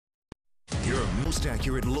most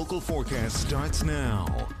accurate local forecast starts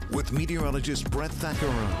now with meteorologist Brett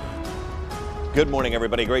Thackeray. Good morning,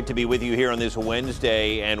 everybody. Great to be with you here on this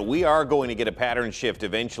Wednesday. And we are going to get a pattern shift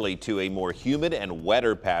eventually to a more humid and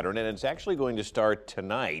wetter pattern. And it's actually going to start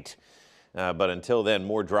tonight. But until then,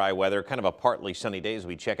 more dry weather, kind of a partly sunny day as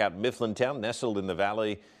we check out Mifflintown, nestled in the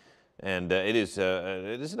valley. And it is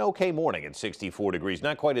an okay morning at 64 degrees.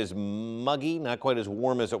 Not quite as muggy, not quite as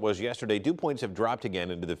warm as it was yesterday. Dew points have dropped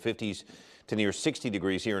again into the 50s to near 60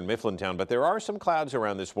 degrees here in Mifflintown. But there are some clouds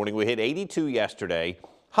around this morning. We hit 82 yesterday,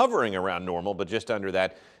 hovering around normal, but just under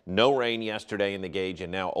that. No rain yesterday in the gauge,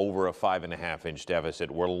 and now over a 5.5-inch deficit.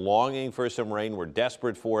 We're longing for some rain. We're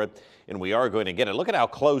desperate for it, and we are going to get it. Look at how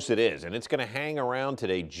close it is, and it's going to hang around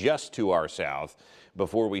today just to our south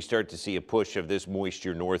before we start to see a push of this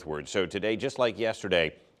moisture northward. So today, just like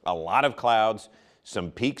yesterday, a lot of clouds, some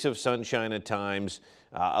peaks of sunshine at times,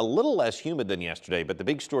 a little less humid than yesterday, but the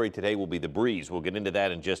big story today will be the breeze. We'll get into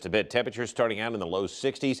that in just a bit. Temperatures starting out in the low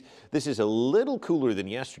 60s. This is a little cooler than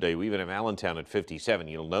yesterday. We even have Allentown at 57.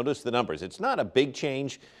 You'll notice the numbers. It's not a big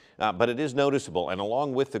change, but it is noticeable. And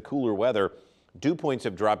along with the cooler weather, dew points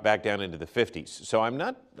have dropped back down into the 50s. So I'm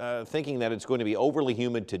not thinking that it's going to be overly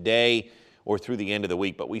humid today or through the end of the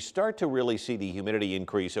week, but we start to really see the humidity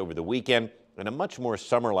increase over the weekend and a much more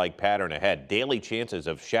summer-like pattern ahead. Daily chances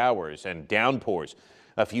of showers and downpours.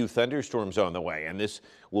 A few thunderstorms on the way, and this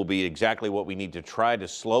will be exactly what we need to try to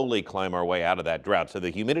slowly climb our way out of that drought. So the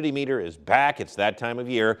humidity meter is back. It's that time of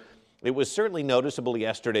year. It was certainly noticeable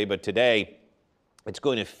yesterday, but today it's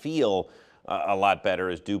going to feel a lot better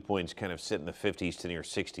as dew points kind of sit in the 50s to near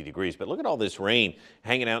 60 degrees. But look at all this rain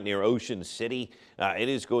hanging out near Ocean City. It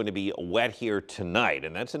is going to be wet here tonight,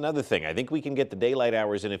 and that's another thing. I think we can get the daylight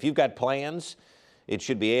hours, and if you've got plans, it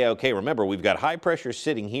should be a-okay. Remember, we've got high pressure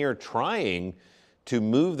sitting here trying to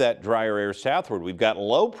move that drier air southward. We've got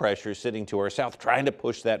low pressure sitting to our south trying to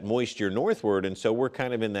push that moisture northward, and so we're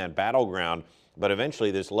kind of in that battleground. But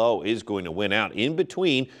eventually this low is going to win out. In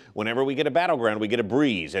between, whenever we get a battleground, we get a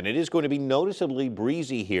breeze, and it is going to be noticeably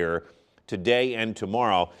breezy here today and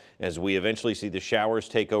tomorrow as we eventually see the showers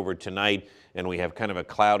take over tonight, and we have kind of a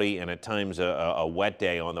cloudy and at times a wet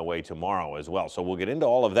day on the way tomorrow as well. So we'll get into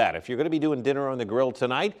all of that. If you're going to be doing dinner on the grill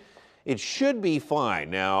tonight, it should be fine.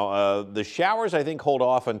 Now, the showers, I think, hold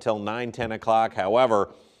off until 9, 10 o'clock. However,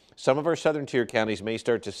 some of our southern tier counties may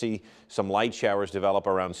start to see some light showers develop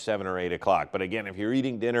around 7 or 8 o'clock. But again, if you're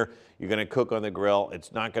eating dinner, you're going to cook on the grill.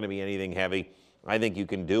 It's not going to be anything heavy. I think you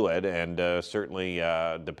can do it, and certainly,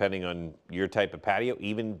 depending on your type of patio,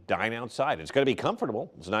 even dine outside. It's going to be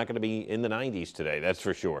comfortable. It's not going to be in the 90s today, that's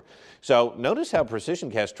for sure. So notice how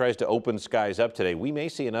PrecisionCast tries to open skies up today. We may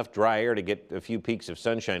see enough dry air to get a few peaks of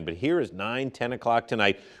sunshine, but here is 9, 10 o'clock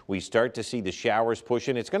tonight. We start to see the showers push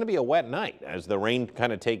in. It's going to be a wet night as the rain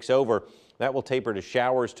kind of takes over. That will taper to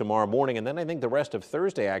showers tomorrow morning, and then I think the rest of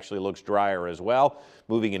Thursday actually looks drier as well.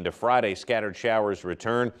 Moving into Friday, scattered showers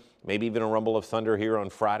return. Maybe even a rumble of thunder here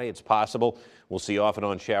on Friday. It's possible. We'll see off and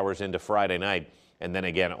on showers into Friday night and then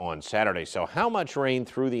again on Saturday. So how much rain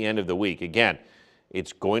through the end of the week? Again,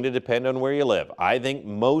 it's going to depend on where you live. I think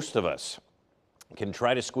most of us can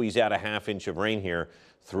try to squeeze out a ½ inch of rain here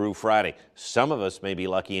through Friday. Some of us may be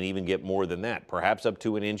lucky and even get more than that, perhaps up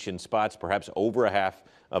to an inch in spots, perhaps over a ½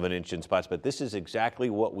 of an inch in spots. But this is exactly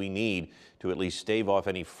what we need to at least stave off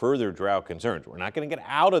any further drought concerns. We're not going to get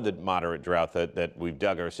out of the moderate drought that we've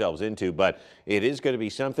dug ourselves into, but it is going to be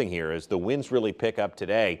something here as the winds really pick up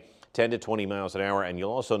today. 10 to 20 miles an hour, and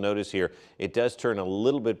you'll also notice here it does turn a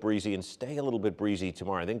little bit breezy and stay a little bit breezy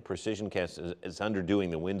tomorrow. I think PrecisionCast is underdoing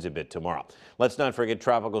the winds a bit tomorrow. Let's not forget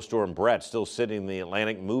Tropical Storm Brett still sitting in the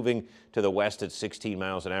Atlantic, moving to the west at 16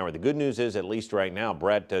 miles an hour. The good news is, at least right now,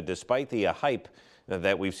 Brett, despite the hype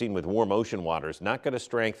that we've seen with warm ocean waters, not going to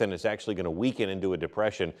strengthen. It's actually going to weaken into a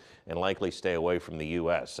depression and likely stay away from the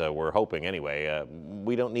U.S. We're hoping anyway.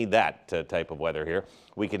 We don't need that type of weather here.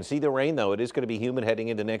 We can see the rain, though. It is going to be humid heading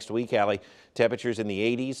into next week, Allie. Temperatures in the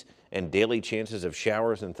 80s and daily chances of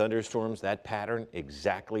showers and thunderstorms. That pattern,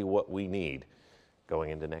 exactly what we need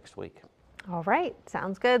going into next week. All right.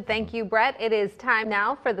 Sounds good. Thank you, Brett. It is time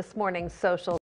now for this morning's social